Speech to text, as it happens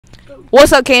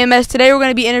What's up, KMS? Today we're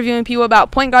going to be interviewing people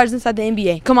about point guards inside the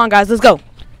NBA. Come on, guys, let's go.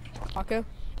 Paco.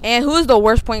 And who is the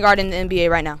worst point guard in the NBA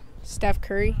right now? Steph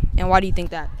Curry. And why do you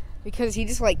think that? Because he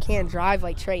just can't drive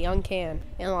like Trae Young can,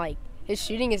 and his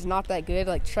shooting is not that good.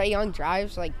 Like Trae Young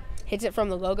drives, hits it from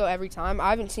the logo every time.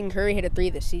 I haven't seen Curry hit a 3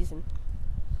 this season.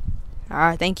 All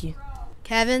right, thank you.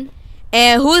 Kevin.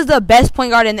 And who is the best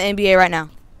point guard in the NBA right now?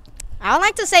 I would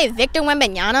like to say Victor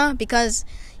Wembanyama because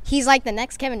he's like the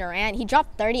next Kevin Durant. He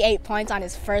dropped 38 points on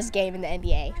his first game in the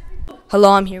NBA.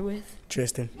 Hello, I'm here with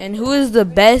Tristan. And who is the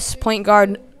best point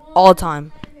guard all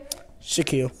time?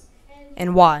 Shaquille.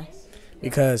 And why?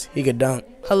 Because he could dunk.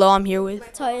 Hello, I'm here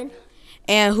with Titan.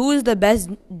 And who is the best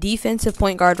defensive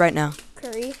point guard right now?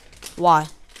 Curry. Why?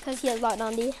 Because he has locked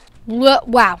on D.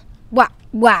 Wow.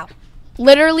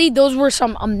 Literally, those were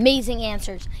some amazing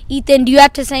answers. Ethan, do you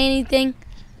have to say anything?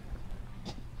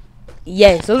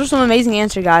 Yes, those are some amazing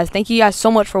answers, guys. Thank you guys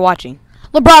so much for watching.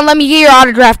 LeBron, let me get your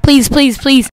autograph, please.